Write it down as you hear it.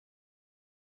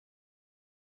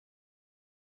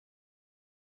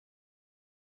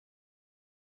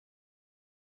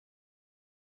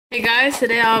Hey guys,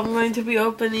 today I'm going to be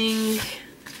opening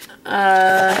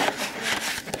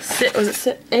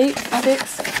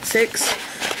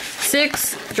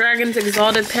six Dragon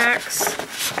Exalted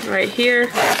packs right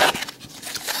here.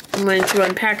 I'm going to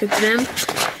unpackage them,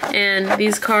 and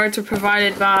these cards were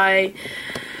provided by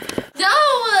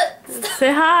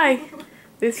say hi.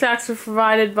 These packs were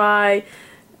provided by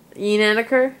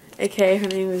Yenneker, aka her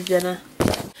name is Jenna.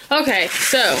 Okay,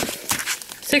 so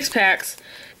 6 packs.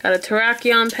 Got a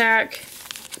Terrakion pack,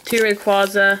 2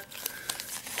 Rayquaza,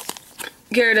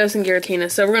 Gyarados, and Giratina.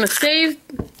 So we're going to save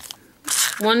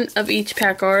one of each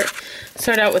pack art.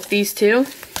 Start out with these two.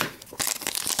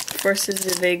 First is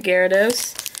the big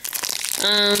Gyarados.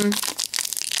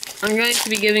 I'm going to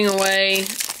be giving away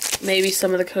maybe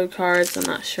some of the code cards. I'm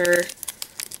not sure.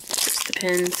 Just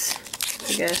depends,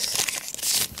 I guess.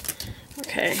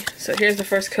 Okay, so here's the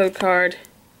first code card.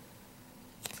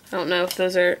 I don't know if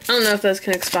those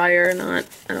can expire or not.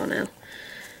 I don't know.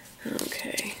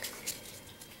 Okay.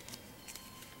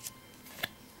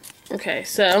 Okay,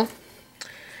 so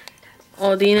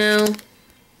Aldino,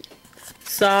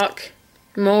 Sock,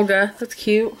 Molga, that's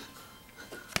cute.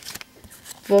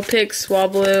 Vulpix,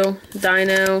 Swablu,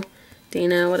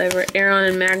 Dino, whatever, Aeron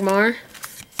and Magmar.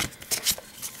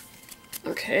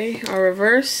 Okay, our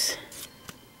reverse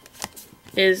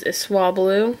is a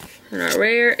Swablu, and our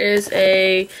rare is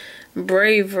a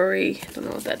Bravery. I don't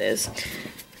know what that is. Do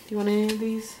you want any of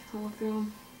these? I'll look through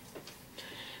them.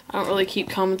 I don't really keep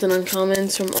commons and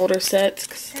uncommons from older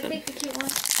sets. Can I pick the cute one?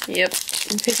 Yep. You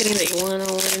can pick any that you want. I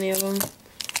don't want any of them.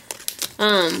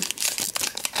 I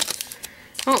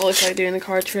don't really feel like doing the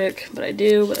card trick, but I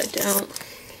do, but I don't.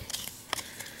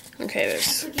 Okay,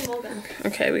 there's...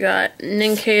 Okay, we got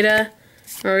Nincada,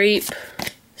 Mareep,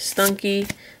 Stunky,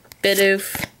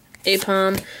 Bidoof,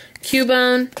 Apom,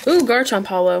 Cubone, ooh, Garchomp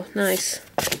Hollow, nice.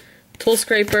 Tool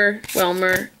Scraper,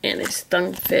 Whelmer, and a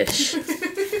Stunfish.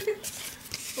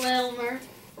 Whelmer.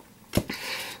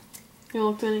 You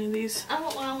want to look at any of these? I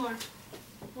want Whelmer.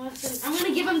 I'm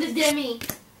gonna give him to Demi.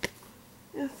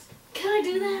 Yes. Can I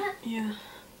do that? Yeah.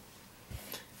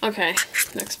 Okay,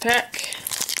 next pack.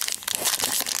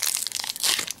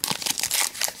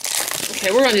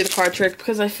 Okay, we're gonna do the card trick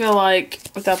because I feel like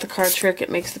without the card trick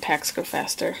it makes the packs go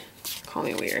faster. Call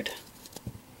me weird.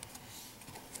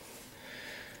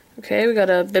 Okay, we got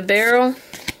a Bibarel,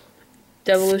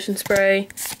 Devolution Spray,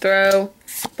 Throw,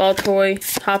 Baltoy,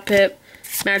 Hoppip,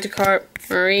 Magikarp,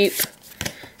 Mareep,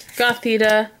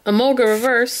 Gothita, Emolga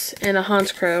Reverse, and a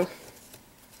Honchkrow.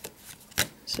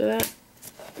 So that's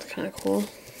kind of cool.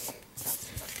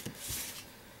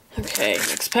 Okay,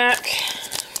 next pack.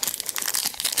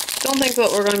 Don't think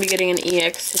that we're going to be getting an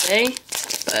EX today,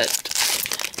 but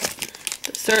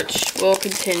the search will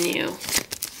continue.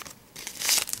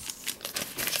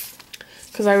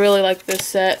 Because I really like this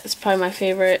set. It's probably my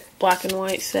favorite black and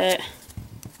white set.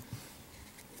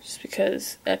 Just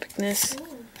because epicness.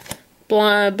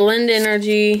 Blend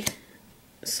Energy,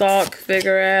 Sock,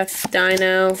 Vigoroth,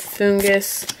 Dino,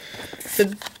 Fungus,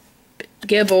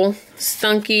 Gibble,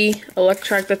 Stunky,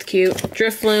 Electrike, that's cute,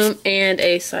 Drifloon, and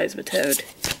a Seismitoad.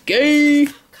 Gay!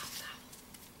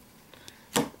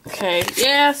 Okay,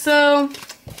 yeah, so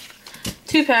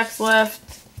 2 packs left,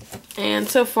 and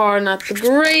so far not the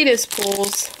greatest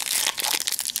pulls,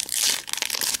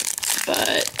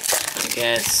 but I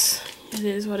guess it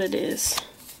is what it is.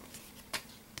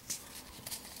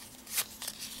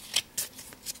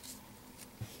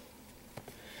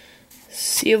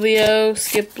 Celio,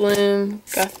 Skiploom,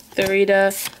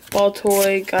 Gothorita,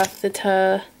 Baltoy,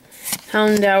 Gothita,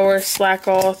 Houndour,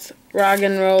 Slackoth,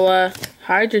 Roggenrola,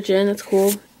 Hydrogen, that's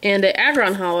cool, and an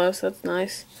Aggron Hollow, so that's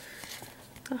nice.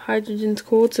 Hydrogen's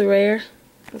cool, it's a rare,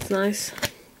 that's nice.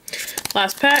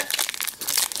 Last pack.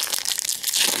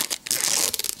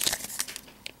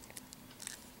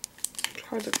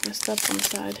 Cards are messed up on the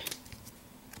side.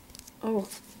 Oh,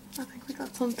 I think we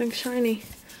got something shiny.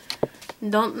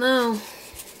 Don't know.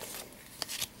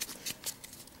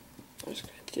 I'm just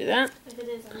going to do that. If it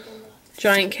is, I'm gonna.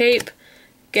 Giant Cape,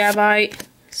 Gabite,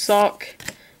 Sock,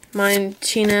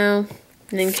 Minccino,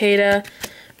 Nincada,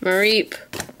 Mareep,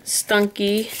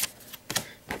 Stunky,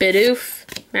 Bidoof,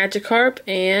 Magikarp,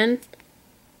 and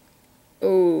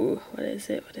oh, what is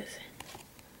it?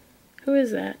 Who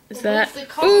is that? Is that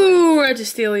ooh,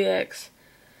 Registeel EX.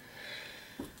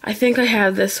 I think I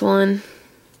have this one,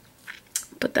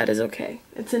 but that is okay.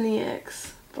 It's an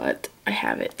EX, but I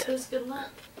have it. It was good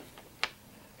luck.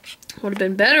 Would have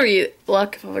been better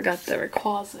luck if I got the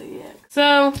Rayquaza EX.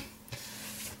 So,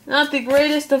 not the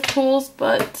greatest of pulls,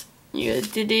 but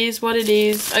it is what it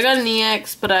is. I got an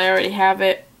EX, but I already have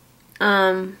it.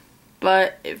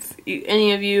 But if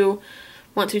any of you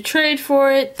want to trade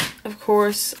for it, of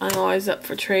course, I'm always up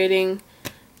for trading.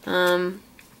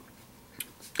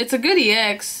 It's a good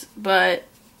EX, but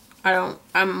I'm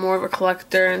more of a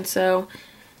collector, and so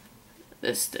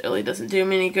this really doesn't do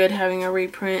me any good having a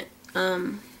reprint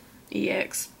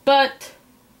EX. But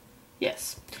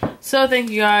yes, so thank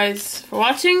you guys for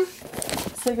watching.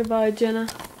 Say goodbye, Jenna.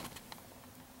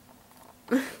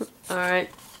 Alright,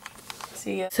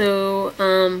 see ya. So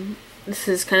this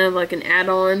is kind of like an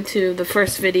add-on to the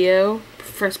first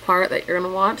part that you're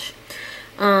gonna watch.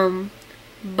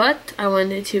 But I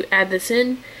wanted to add this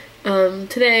in.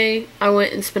 Today I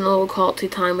went and spent a little quality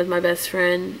time with my best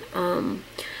friend.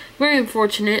 Very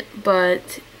unfortunate,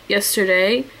 but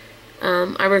yesterday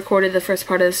I recorded the first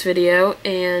part of this video,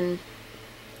 and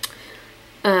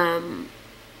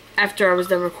after I was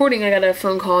done recording, I got a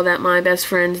phone call that my best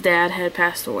friend's dad had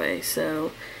passed away.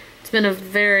 So it's been a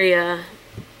very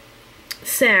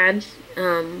sad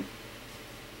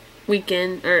week.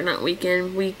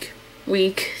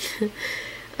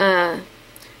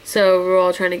 So we're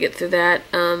all trying to get through that.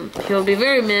 He'll be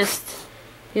very missed.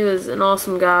 He was an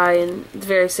awesome guy, and it's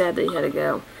very sad that he had to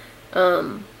go.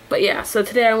 But yeah, so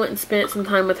today I went and spent some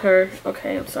time with her.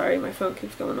 Okay, I'm sorry, my phone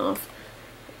keeps going off.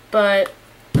 But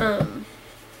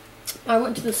I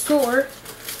went to the store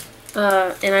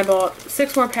and I bought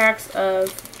 6 more packs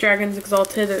of Dragon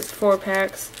Exalted. There's 4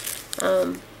 packs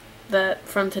that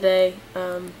from today.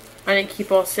 I didn't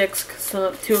keep all 6 because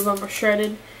 2 of them were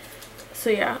shredded. So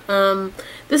yeah,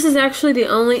 this is actually the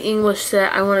only English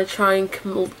set I want to try and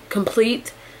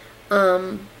complete.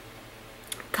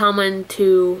 Common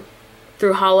through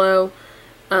Hollow,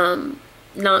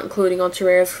 not including ultra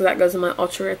rares because that goes in my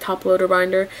ultra rare top loader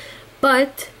binder.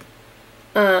 But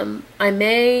I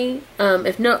may,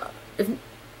 if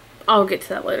I'll get to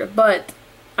that later. But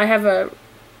I have a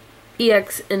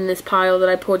EX in this pile that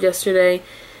I pulled yesterday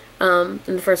in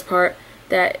the first part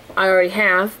that I already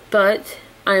have, but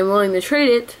I am willing to trade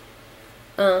it.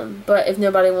 But if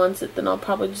nobody wants it, then I'll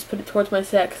probably just put it towards my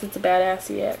set because it's a badass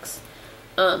EX.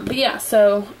 But yeah,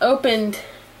 so opened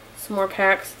some more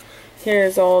packs.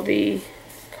 Here's all the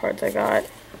cards I got.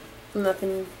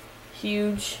 Nothing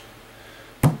huge.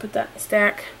 Put that in the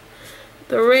stack.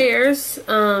 The rares,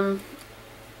 I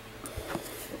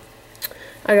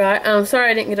got. I'm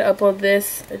sorry I didn't get to upload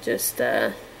this. I just,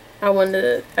 I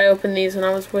opened these when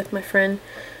I was with my friend.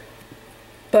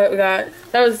 But we got,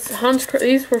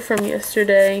 these were from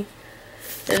yesterday,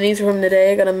 and these were from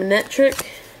today. I got a Manectric,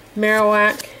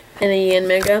 Marowak, and a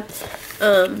Yanmega.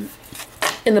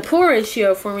 And the pull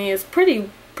ratio for me is pretty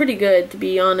good, to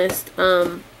be honest.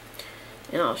 And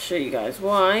I'll show you guys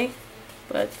why.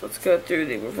 But let's go through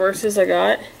the reverses I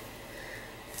got.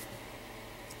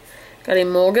 Got a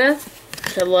Molga,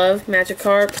 which I love,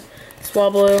 Magikarp,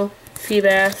 Swablu,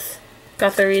 Feebas,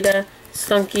 Gothorita,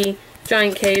 Stunky,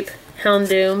 Giant Cape,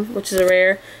 Houndoom, which is a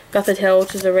rare, Gothitelle,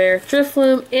 which is a rare,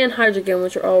 Drifloon, and Hydreigon,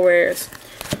 which are all rares.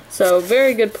 So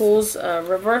very good pulls,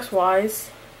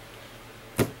 reverse-wise.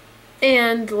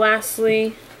 And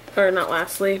lastly, or not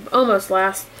lastly, almost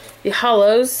last, the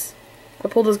hollows. I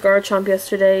pulled this Garchomp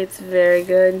yesterday. It's very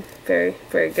good, very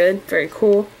good, very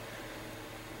cool.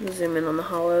 Zoom in on the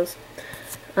hollows.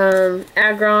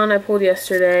 Aggron I pulled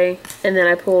yesterday, and then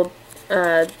I pulled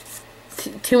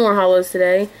 2 more hollows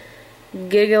today.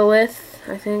 Gigalith,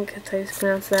 I think that's how you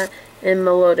pronounce that, and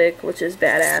Melodic, which is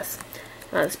badass.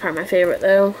 That's probably my favorite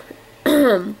though.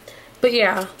 But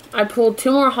yeah, I pulled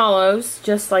 2 more hollows,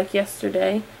 just like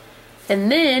yesterday.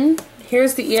 And then,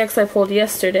 here's the EX I pulled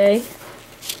yesterday.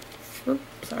 Oops,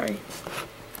 sorry.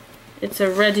 It's a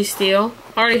Registeel.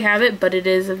 Already have it, but it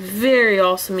is a very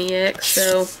awesome EX,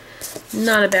 so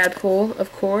not a bad pull,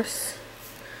 of course.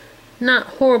 Not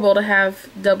horrible to have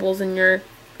doubles in your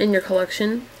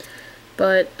collection.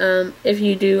 But if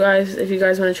you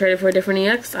guys want to trade it for a different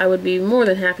EX, I would be more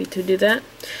than happy to do that.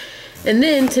 And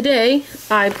then today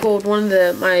I pulled one of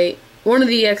the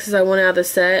EXs I want out of the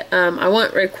set. I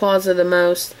want Rayquaza the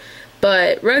most,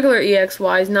 but regular EX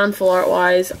wise, non-full art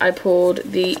wise, I pulled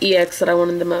the EX that I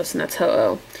wanted the most, and that's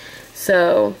Ho-Oh.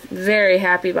 So very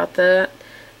happy about that.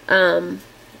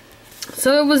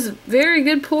 So it was very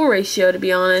good pull ratio, to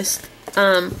be honest.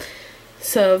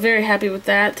 So very happy with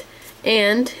that.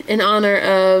 And in honor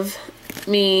of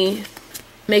me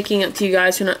making up to you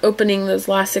guys for not opening those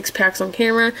last 6 packs on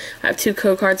camera, I have 2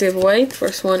 code cards to give away. The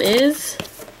first one is,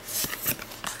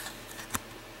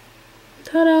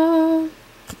 ta-da!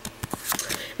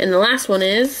 And the last one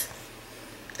is,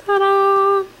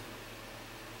 ta-da!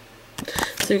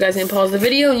 So you guys can pause the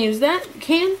video and use that, you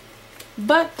can.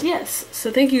 But yes,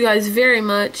 so thank you guys very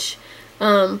much.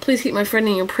 Please keep my friend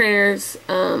in your prayers.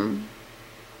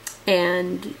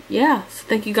 And yeah, so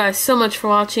thank you guys so much for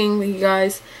watching. Thank you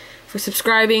guys for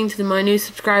subscribing. To my new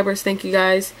subscribers, thank you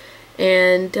guys.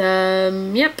 And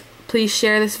yep, please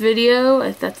share this video.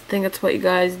 I think that's what you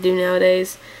guys do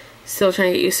nowadays. Still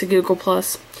trying to get used to Google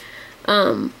Plus.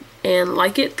 And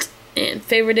like it and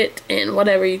favorite it and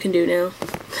whatever you can do now.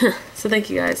 So thank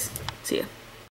you guys. See ya.